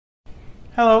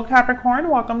Hello Capricorn,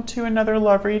 welcome to another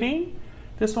love reading.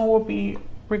 This one will be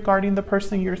regarding the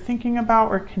person you're thinking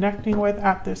about or connecting with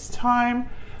at this time.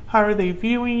 How are they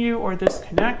viewing you or this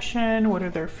connection? What are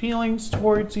their feelings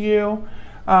towards you?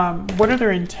 What are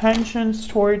their intentions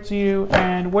towards you?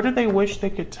 And what do they wish they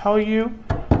could tell you?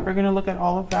 We're going to look at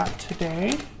all of that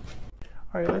today.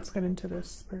 All right, let's get into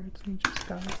this. Spirits, we just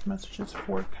got messages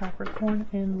for Capricorn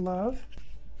in love.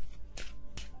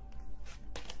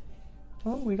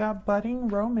 Oh, we got budding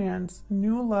romance,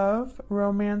 new love,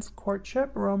 romance, courtship.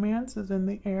 Romance is in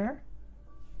the air.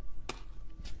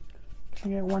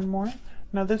 Can I get one more?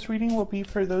 Now this reading will be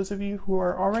for those of you who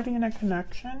are already in a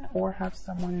connection or have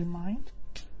someone in mind.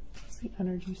 What's the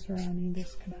energy surrounding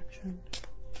this connection?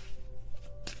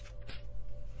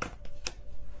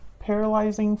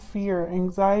 Paralyzing fear,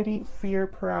 anxiety, fear,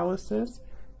 paralysis.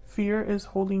 Fear is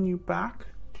holding you back.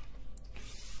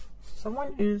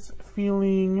 Someone is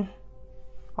feeling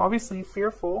obviously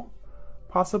fearful,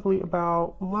 possibly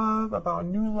about love, about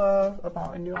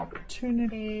a new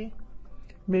opportunity.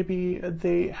 Maybe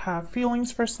they have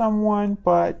feelings for someone,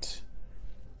 but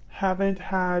haven't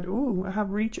had, I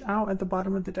have reach out at the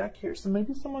bottom of the deck here. So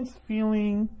maybe someone's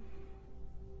feeling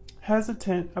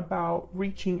hesitant about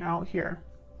reaching out here.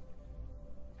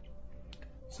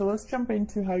 So let's jump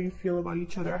into how you feel about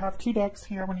each other. I have two decks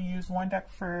here. I'm going to use one deck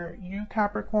for you,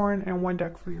 Capricorn, and one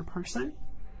deck for your person.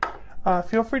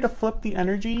 Feel free to flip the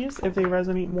energies if they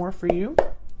resonate more for you.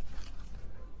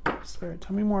 Spirit,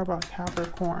 tell me more about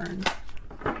Capricorn.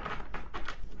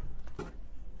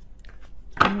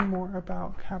 Tell me more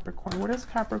about Capricorn. What is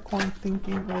Capricorn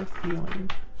thinking or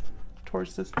feeling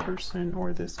towards this person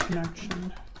or this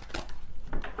connection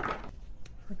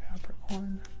for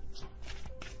Capricorn?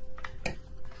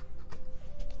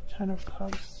 Ten of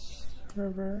Cups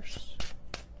reverse.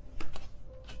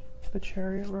 The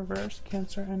Chariot reverse,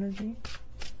 Cancer energy.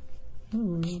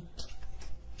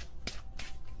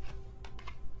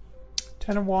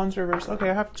 Ten of Wands reverse. Okay,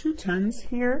 I have two tens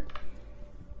here.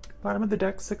 Bottom of the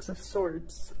deck, Six of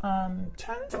Swords.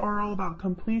 Tens are all about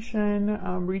completion,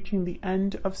 reaching the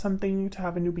end of something to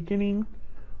have a new beginning,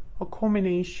 a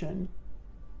culmination.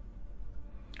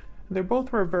 They're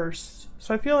both reverse.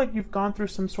 So I feel like you've gone through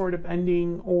some sort of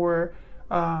ending, or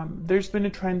there's been a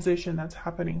transition that's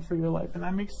happening for your life. And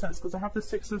that makes sense because I have the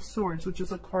Six of Swords, which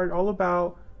is a card all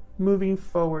about moving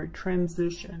forward,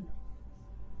 transition,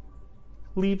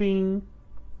 leaving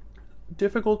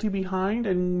difficulty behind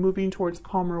and moving towards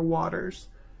calmer waters.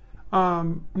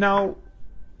 Now,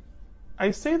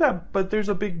 I say that, but there's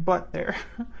a big but there.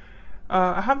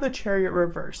 I have the Chariot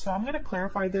reverse, so I'm going to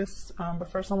clarify this,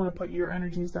 but first I want to put your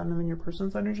energies down and then your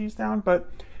person's energies down. But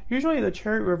usually the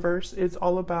Chariot reverse is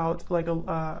all about like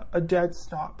a dead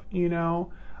stop, you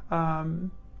know,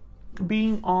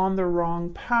 being on the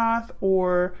wrong path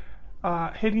or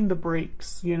hitting the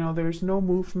brakes, you know, there's no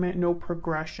movement, no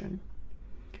progression.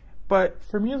 But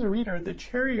for me as a reader, the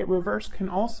Chariot reverse can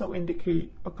also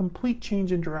indicate a complete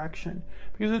change in direction,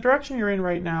 because the direction you're in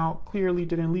right now clearly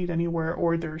didn't lead anywhere,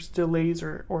 or there's delays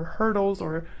or hurdles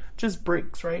or just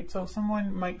breaks, right? So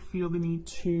someone might feel the need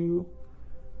to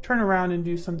turn around and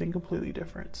do something completely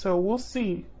different. So we'll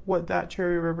see what that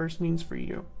Chariot reverse means for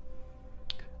you.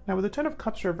 Now with the Ten of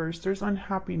Cups reverse, there's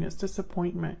unhappiness,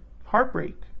 disappointment,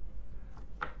 heartbreak.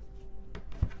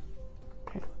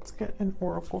 Okay, let's get an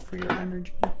oracle for your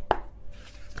energy.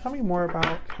 Tell me more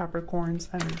about Capricorn's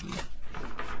energy.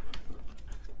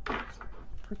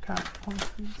 For Capricorn,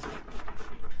 please.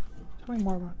 Tell me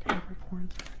more about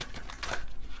Capricorn's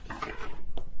energy.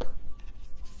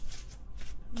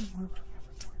 Tell me more about Capricorn.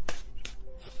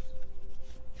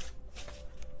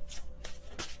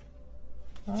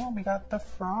 Oh, we got the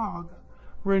Frog.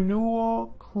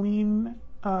 Renewal, cleansing,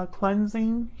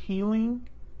 healing.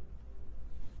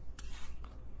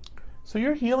 So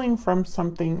you're healing from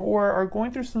something or are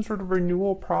going through some sort of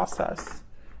renewal process,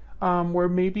 where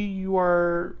maybe you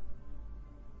are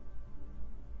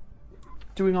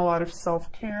doing a lot of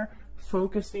self-care,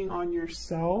 focusing on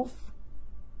yourself.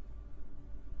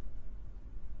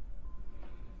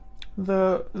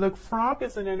 The Frog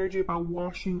is an energy about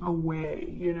washing away,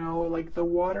 you know, like the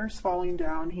water's falling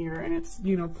down here and it's,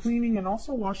 you know, cleaning and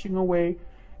also washing away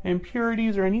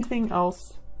impurities or anything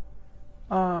else.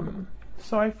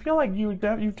 So I feel like you've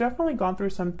definitely gone through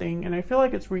something, and I feel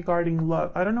like it's regarding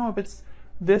love. I don't know if it's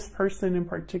this person in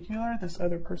particular, this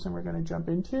other person we're going to jump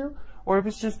into, or if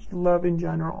it's just love in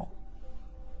general.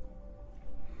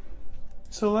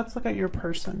 So let's look at your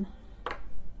person.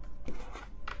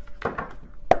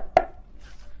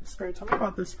 Spirit, tell me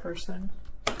about this person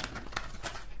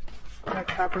that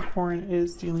Capricorn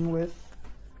is dealing with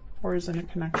or is in a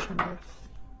connection with.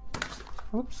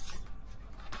 Oops.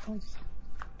 That was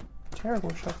a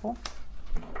terrible shuffle.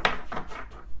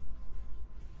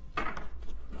 Tell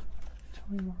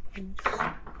me more, please.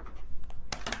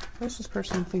 What's this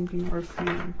person thinking or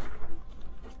feeling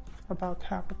about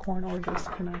Capricorn or this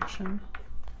connection?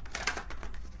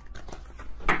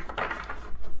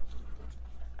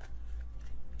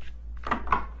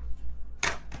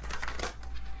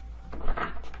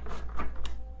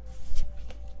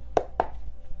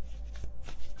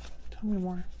 Tell me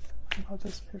more about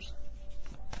this person.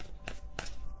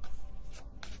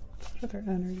 What are their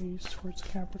energies towards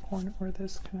Capricorn or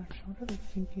this connection? What are they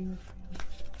thinking or feeling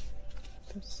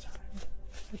this time?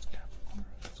 It's Capricorn or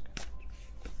this connection.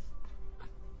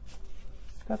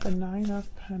 Got the 9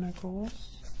 of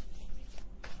Pentacles.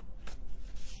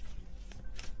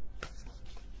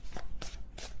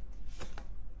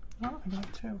 Oh, I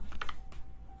got 2.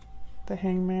 The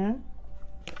Hangman.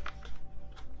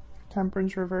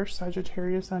 Temperance reverse,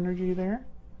 Sagittarius energy there.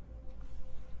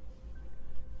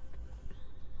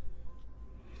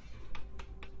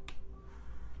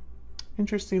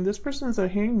 Interesting. This person's a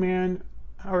hangman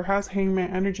or has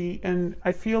hangman energy, and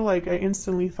I feel like I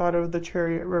instantly thought of the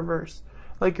Chariot reverse.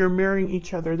 Like you're marrying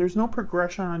each other. There's no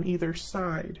progression on either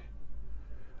side.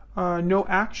 No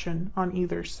action on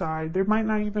either side. There might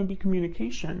not even be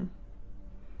communication.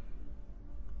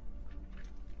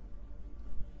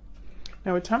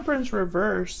 Now, a Temperance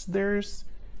reverse, there's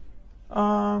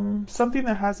something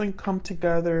that hasn't come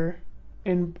together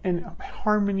in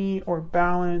harmony or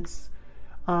balance.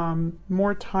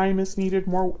 More time is needed,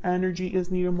 more energy is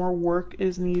needed, more work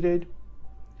is needed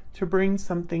to bring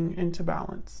something into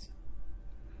balance.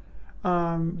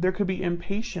 There could be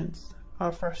impatience,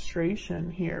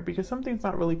 frustration here because something's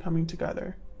not really coming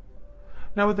together.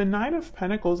 Now, with the 9 of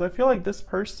Pentacles, I feel like this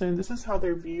person, this is how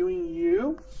they're viewing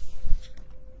you.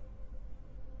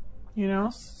 You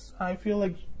know, I feel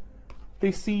like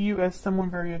they see you as someone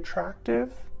very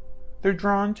attractive. They're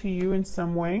drawn to you in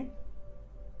some way.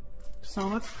 So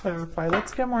let's clarify.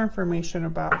 Let's get more information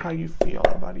about how you feel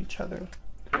about each other.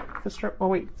 Oh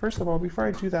wait, first of all, before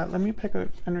I do that, let me pick an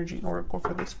energy oracle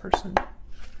for this person.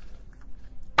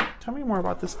 Tell me more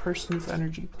about this person's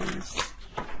energy, please.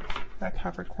 That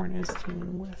Capricorn is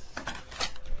dealing with.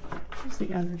 What's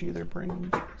the energy they're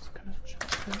bringing to this connection?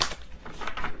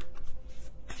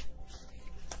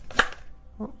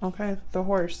 Okay, the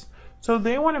Horse. So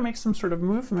they want to make some sort of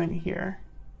movement here.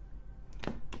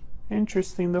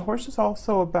 Interesting. The Horse is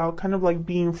also about kind of like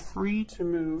being free to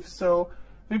move. So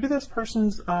maybe this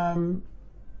person's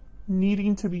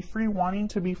needing to be free, wanting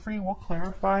to be free. We'll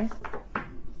clarify.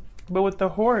 But with the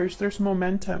Horse, there's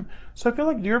momentum. So I feel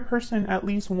like your person at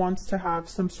least wants to have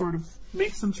some sort of,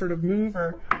 make some sort of move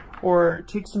or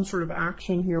take some sort of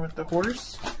action here with the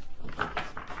Horse.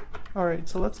 All right,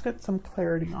 so let's get some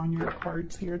clarity on your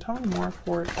cards here. Tell me more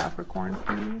for Capricorn,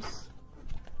 please.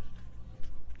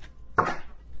 Can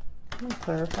you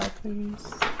clarify,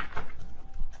 please?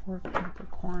 For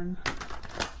Capricorn.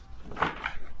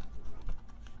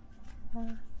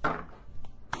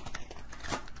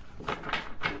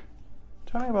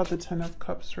 Tell me about the 10 of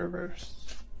Cups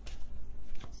reverse.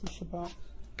 What's this about?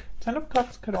 10 of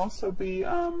Cups could also be,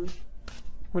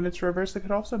 when it's reversed, it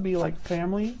could also be like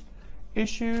family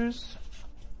issues.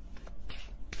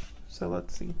 So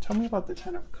let's see. Tell me about the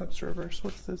 10 of Cups reverse.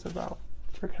 What's this about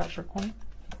for Capricorn?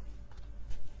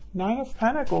 9 of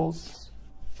Pentacles.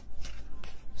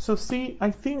 So see, I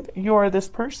think you are this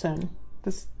person.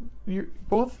 You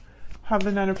both have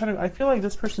the 9 of Pentacles. I feel like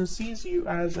this person sees you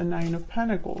as a 9 of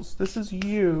Pentacles. This is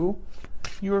you.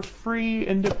 You're free,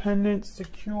 independent,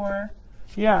 secure.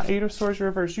 Yeah, 8 of Swords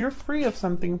reverse. You're free of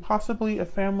something, possibly a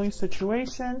family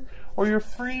situation, or you're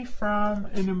free from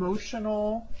an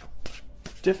emotional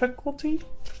difficulty.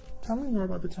 Tell me more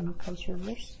about the 10 of Cups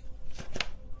reverse.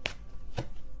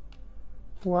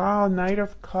 Wow, Knight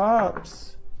of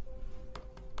Cups.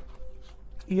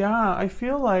 Yeah, I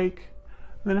feel like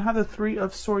I'm going to have the 3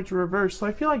 of Swords reverse. So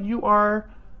I feel like you are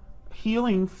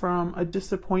healing from a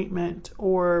disappointment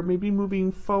or maybe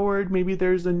moving forward. Maybe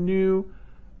there's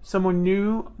someone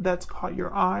new that's caught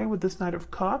your eye with this Knight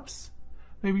of Cups.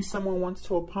 Maybe someone wants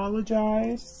to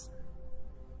apologize.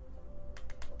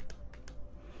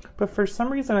 But for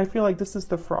some reason, I feel like this is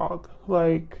the Frog.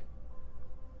 Like,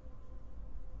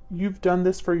 you've done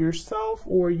this for yourself,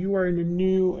 or you are in a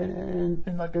new and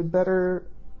like a better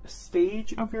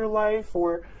stage of your life,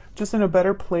 or just in a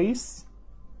better place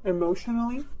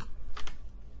emotionally.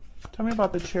 Tell me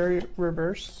about the Chariot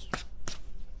reverse.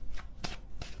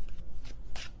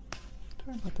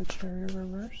 Tell me about the Chariot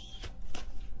reverse.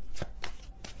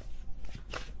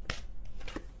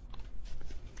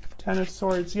 Ten of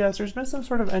Swords. Yes, there's been some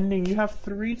sort of ending. You have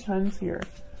 3 10s here.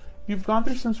 You've gone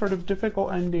through some sort of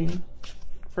difficult ending,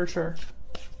 for sure.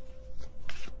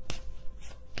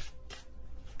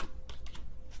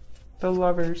 The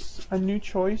Lovers, a new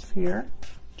choice here,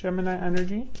 Gemini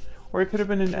energy, or it could have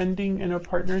been an ending in a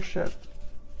partnership.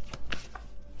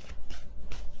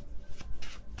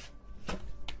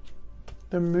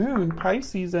 The Moon,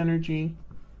 Pisces energy.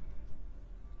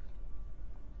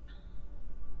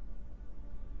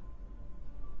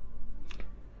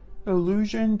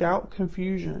 Illusion, doubt,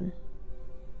 confusion.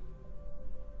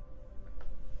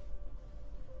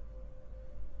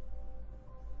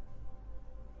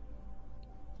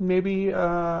 Maybe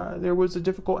there was a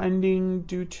difficult ending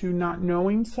due to not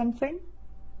knowing something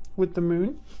with the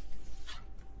Moon.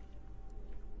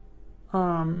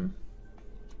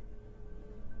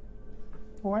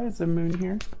 Why is the Moon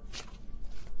here?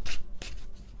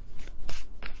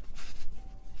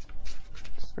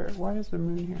 Spirit, why is the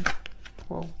Moon here?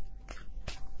 Whoa.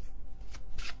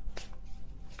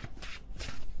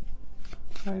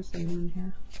 Why is the Moon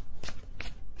here?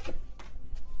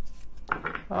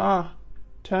 Ah,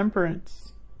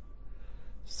 Temperance.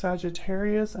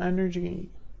 Sagittarius energy.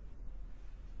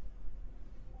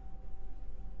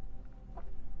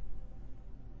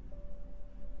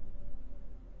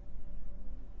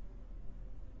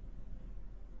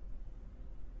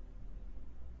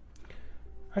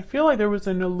 I feel like there was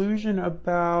an illusion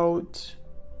about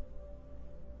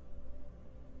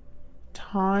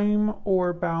time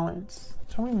or balance.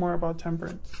 Tell me more about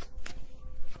Temperance.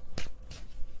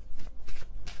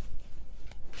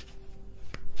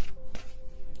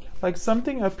 Like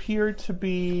something appeared to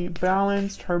be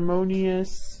balanced,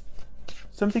 harmonious.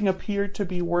 Something appeared to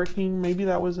be working. Maybe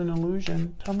that was an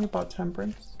illusion. Tell me about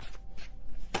Temperance.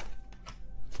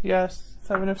 Yes,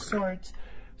 Seven of Swords.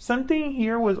 Something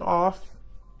here was off,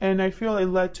 and I feel it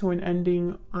led to an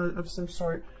ending of some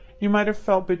sort. You might have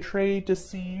felt betrayed,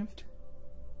 deceived.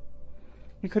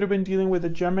 You could have been dealing with a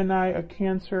Gemini, a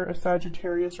Cancer, a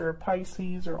Sagittarius, or a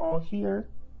Pisces, or all here.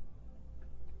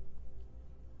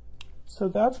 So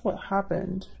that's what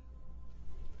happened.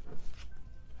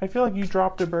 I feel like you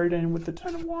dropped a burden with the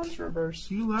Ten of Wands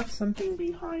reverse. You left something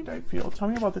behind, I feel. Tell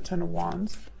me about the Ten of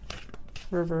Wands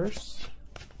reverse.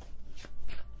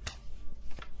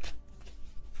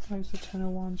 Why is the Ten of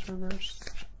Wands reverse?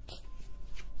 What's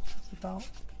it about?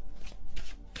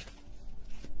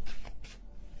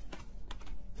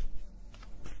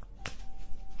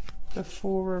 The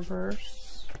Fool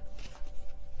reverse.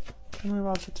 Tell me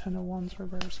about the Ten of Wands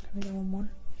reverse. Can I get one more?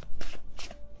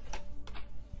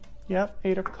 Yep,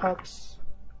 Eight of Cups.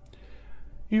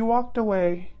 You walked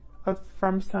away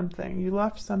from something. You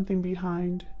left something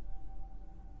behind.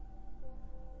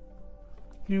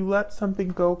 You let something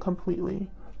go completely.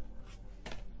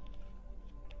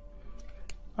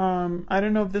 I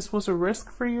don't know if this was a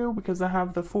risk for you because I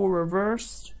have the Fool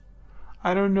reversed.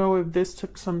 I don't know if this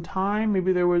took some time.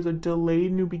 Maybe there was a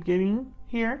delayed new beginning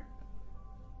here.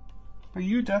 But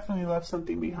you definitely left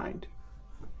something behind.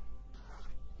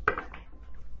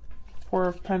 Four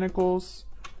of Pentacles,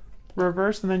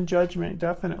 reverse, and then Judgment,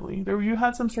 definitely. There, you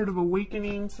had some sort of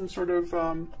awakening, some sort of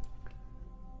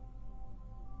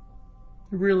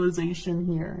realization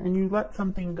here, and you let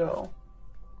something go.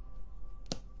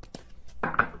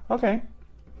 Okay.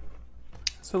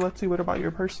 So let's see, what about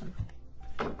your person?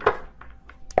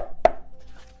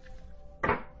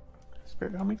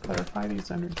 Spirit, help me clarify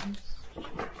these energies.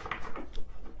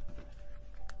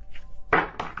 I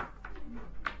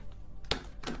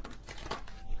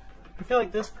feel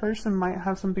like this person might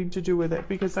have something to do with it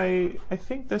because I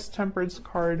think this Temperance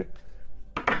card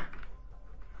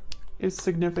is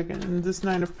significant, and this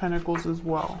Nine of Pentacles as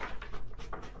well.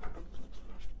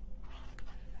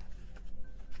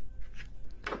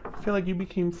 I feel like you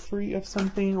became free of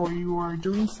something, or you are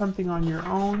doing something on your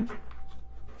own.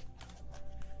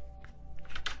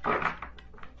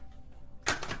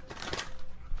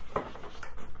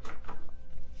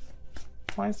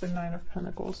 Why is the Nine of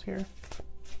Pentacles here?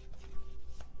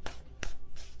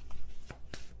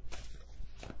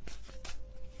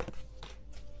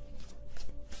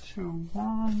 Two of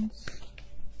Wands.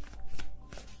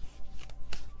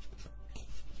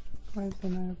 Why is the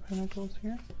Nine of Pentacles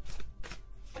here?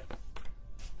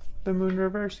 The Moon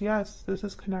reverse. Yes, this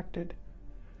is connected.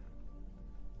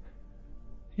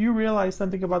 You realize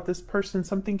something about this person.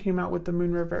 Something came out with the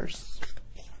Moon reverse.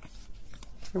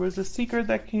 There was a secret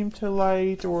that came to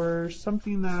light, or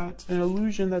something that, an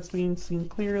illusion that's being seen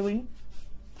clearly.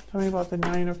 Tell me about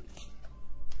the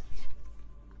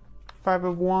Five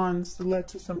of Wands that led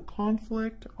to some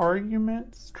conflict,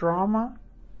 arguments, drama.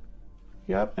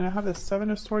 Yep, and I have the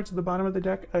Seven of Swords at the bottom of the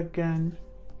deck again.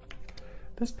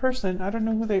 This person, I don't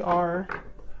know who they are,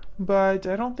 but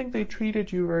I don't think they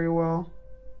treated you very well.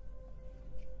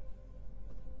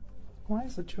 Why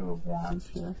is the Two of Wands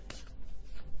here?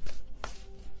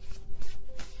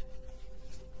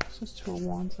 What's this Two of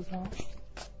Wands about?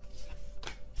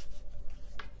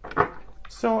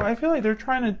 So I feel like they're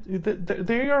trying to,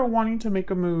 they are wanting to make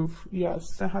a move.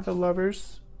 Yes, they have the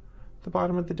Lovers, the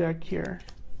bottom of the deck here.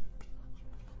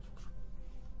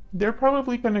 They're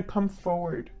probably going to come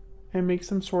forward and make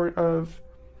some sort of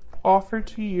offer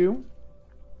to you.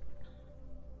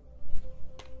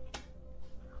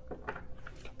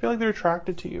 I feel like they're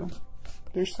attracted to you.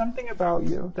 There's something about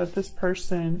you that this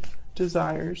person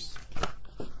desires.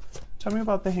 Tell me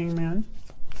about the Hangman.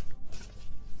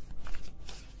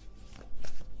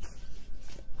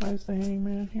 Why is the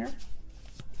Hangman here?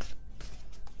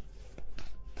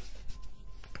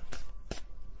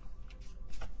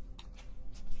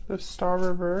 The Star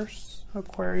reverse,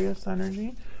 Aquarius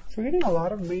energy. We're getting a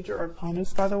lot of major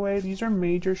arcanas, by the way. These are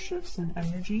major shifts in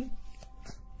energy.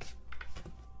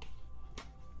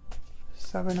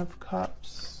 Seven of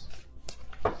Cups.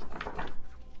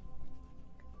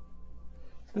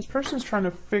 This person's trying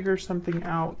to figure something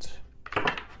out.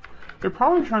 They're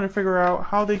probably trying to figure out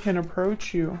how they can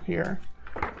approach you here.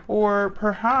 Or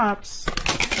perhaps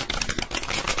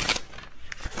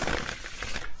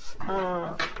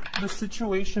the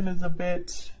situation is a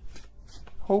bit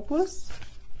hopeless.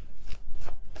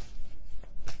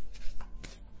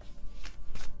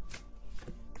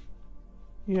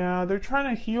 Yeah, they're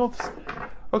trying to heal.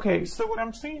 Okay, so what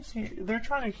I'm saying is they're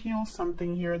trying to heal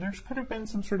something here. There could have been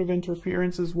some sort of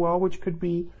interference as well, which could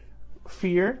be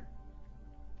fear,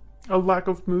 a lack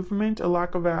of movement, a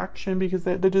lack of action, because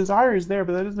the desire is there,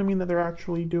 but that doesn't mean that they're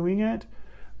actually doing it.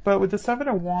 But with the Seven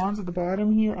of Wands at the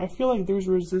bottom here, I feel like there's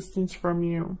resistance from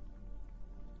you.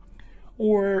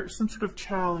 Or some sort of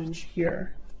challenge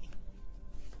here.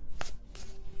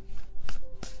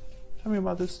 Tell me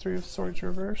about this Three of Swords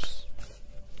reverse.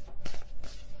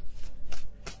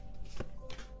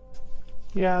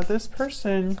 Yeah, this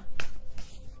person,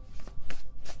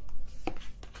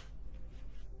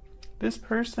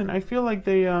 I feel like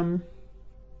they, I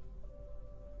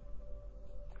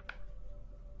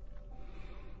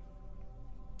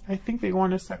think they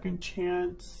want a second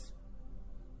chance,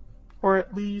 or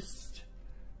at least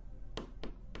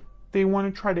they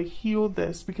want to try to heal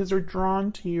this because they're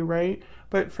drawn to you, right?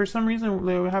 But for some reason,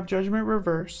 they have Judgment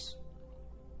reverse,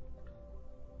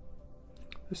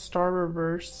 the Star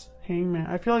reverse, Hangman.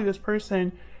 I feel like this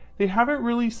person, they haven't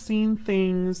really seen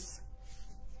things.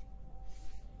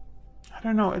 I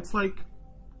don't know. It's like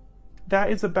that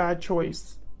is a bad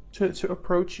choice to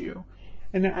approach you.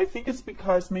 And I think it's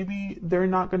because maybe they're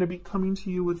not going to be coming to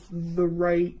you with the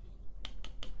right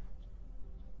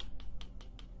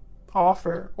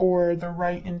offer or the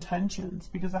right intentions,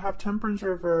 because I have Temperance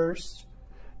reverse,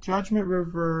 Judgment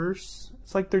reverse.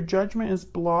 It's like their judgment is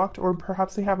blocked, or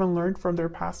perhaps they haven't learned from their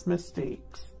past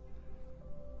mistakes.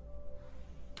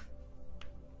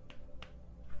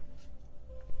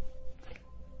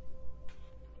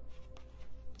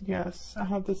 Yes, I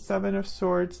have the Seven of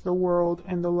Swords, the World,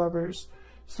 and the Lovers.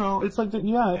 So it's like,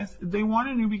 they want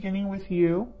a new beginning with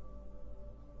you,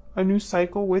 a new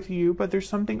cycle with you, but there's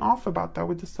something off about that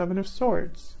with the Seven of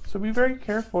Swords. So be very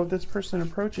careful if this person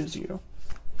approaches you.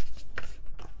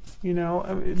 You know,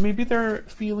 maybe their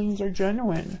feelings are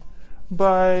genuine,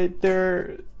 but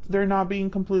they're not being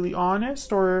completely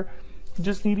honest, or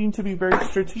just needing to be very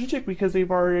strategic because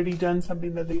they've already done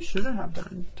something that they shouldn't have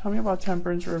done. Tell me about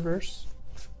Temperance reverse.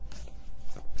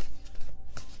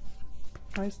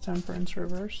 Nice Temperance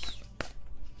reverse.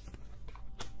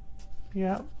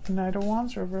 Yep, Knight of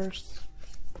Wands reverse.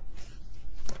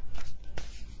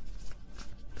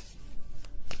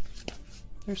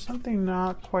 There's something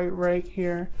not quite right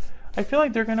here. I feel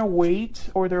like they're going to wait,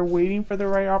 or they're waiting for the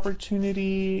right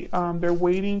opportunity. They're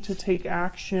waiting to take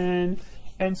action.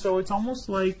 And so it's almost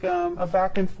like a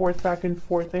back and forth, back and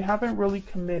forth. They haven't really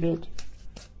committed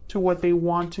to what they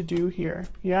want to do here.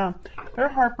 Yeah, they're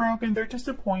heartbroken, they're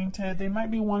disappointed, they might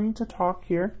be wanting to talk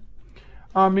here.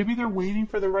 Maybe they're waiting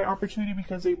for the right opportunity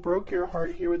because they broke your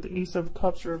heart here with the Ace of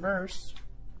Cups reverse.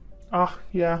 Oh,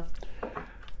 yeah.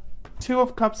 Two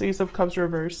of Cups, Ace of Cups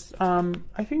reverse.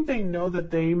 I think they know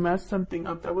that they messed something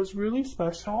up that was really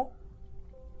special.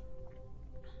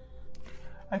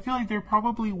 I feel like they're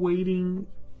probably waiting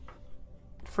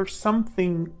for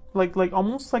something, like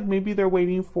almost like maybe they're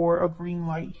waiting for a green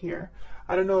light here.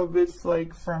 I don't know if it's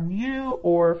like from you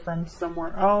or from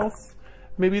somewhere else.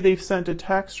 Maybe they've sent a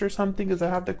text or something, because I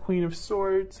have the Queen of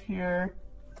Swords here,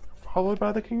 followed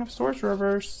by the King of Swords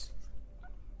reverse.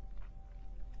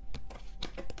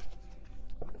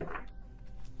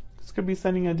 This could be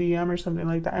sending a DM or something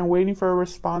like that and waiting for a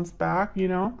response back, you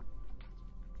know?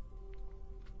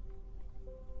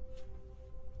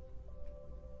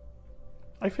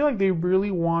 I feel like they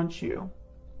really want you.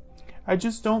 I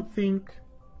just don't think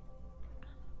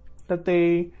that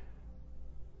they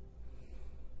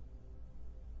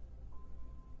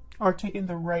are taking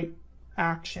the right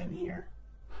action here.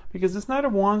 Because this Knight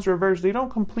of Wands reversed, they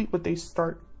don't complete what they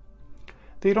start.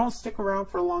 They don't stick around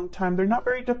for a long time. They're not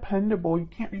very dependable. You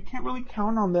can't really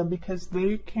count on them because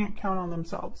they can't count on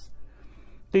themselves.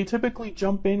 They typically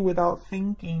jump in without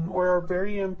thinking or are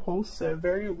very impulsive,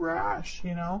 very rash,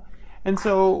 you know? And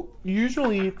so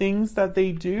usually things that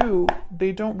they do,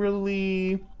 they don't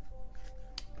really,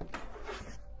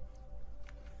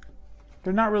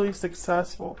 they're not really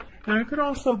successful. Now it could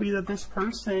also be that this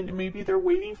person, maybe they're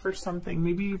waiting for something.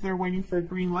 Maybe if they're waiting for a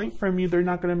green light from you, they're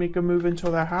not going to make a move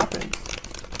until that happens.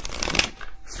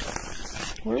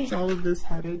 Where is all of this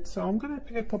headed? So I'm going to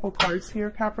pick a couple cards here,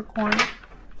 Capricorn.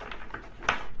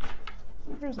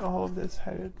 Where's all of this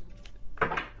headed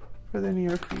for the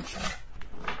near future?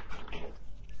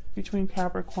 Between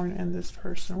Capricorn and this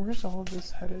person, where's all of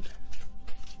this headed?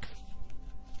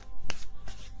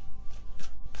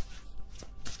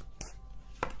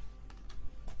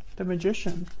 The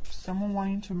Magician, someone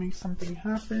wanting to make something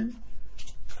happen,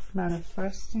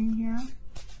 manifesting here.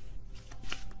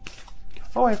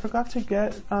 Oh, I forgot to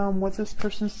get what this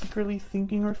person's secretly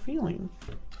thinking or feeling.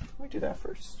 Let me do that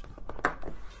first.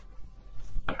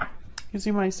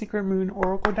 Using my Secret Moon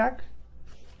Oracle deck.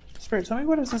 Spirit, tell me,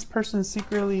 what is this person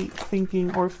secretly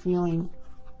thinking or feeling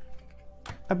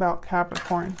about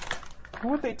Capricorn?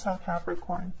 What would they tell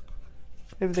Capricorn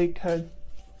if they could?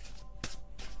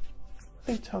 What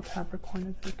would they tell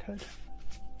Capricorn if they could?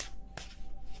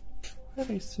 What are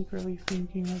they secretly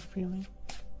thinking or feeling?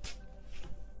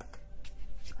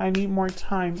 I need more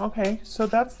time. Okay, so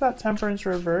that's that Temperance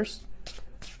reverse.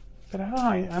 But I don't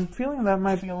know, I'm feeling that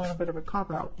might be a little bit of a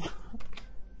cop-out.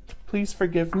 Please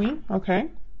forgive me. Okay.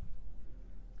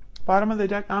 Bottom of the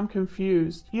deck, I'm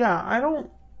confused. Yeah, I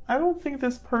don't think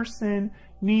this person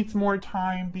needs more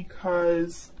time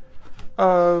because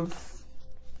of,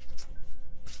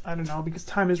 I don't know, because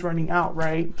time is running out,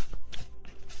 right?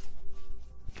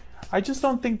 I just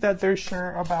don't think that they're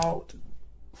sure about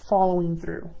following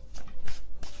through.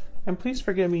 And please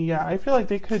forgive me, yeah, I feel like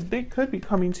they could be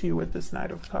coming to you with this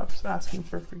Knight of Cups, asking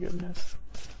for forgiveness.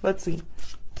 Let's see.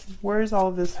 Where is all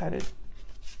of this headed?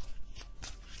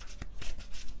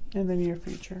 In the near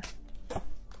future.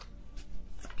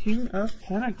 King of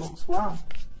Pentacles, wow.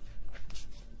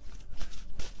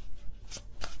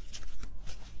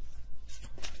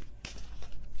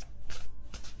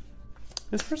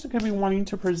 This person could be wanting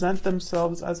to present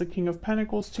themselves as a King of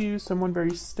Pentacles to you, someone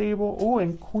very stable. Oh,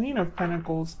 and Queen of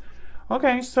Pentacles.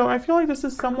 Okay, so I feel like this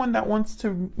is someone that wants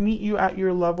to meet you at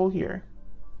your level here.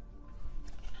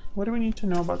 What do we need to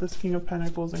know about this King of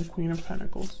Pentacles and Queen of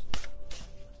Pentacles?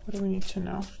 What do we need to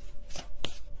know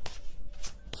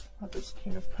about this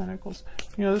King of Pentacles?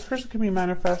 You know, this person could be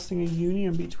manifesting a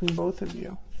union between both of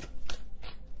you.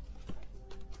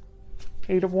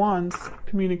 Eight of Wands,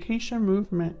 communication,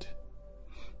 movement.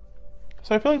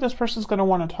 So I feel like this person's going to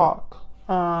want to talk,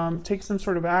 take some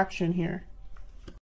sort of action here.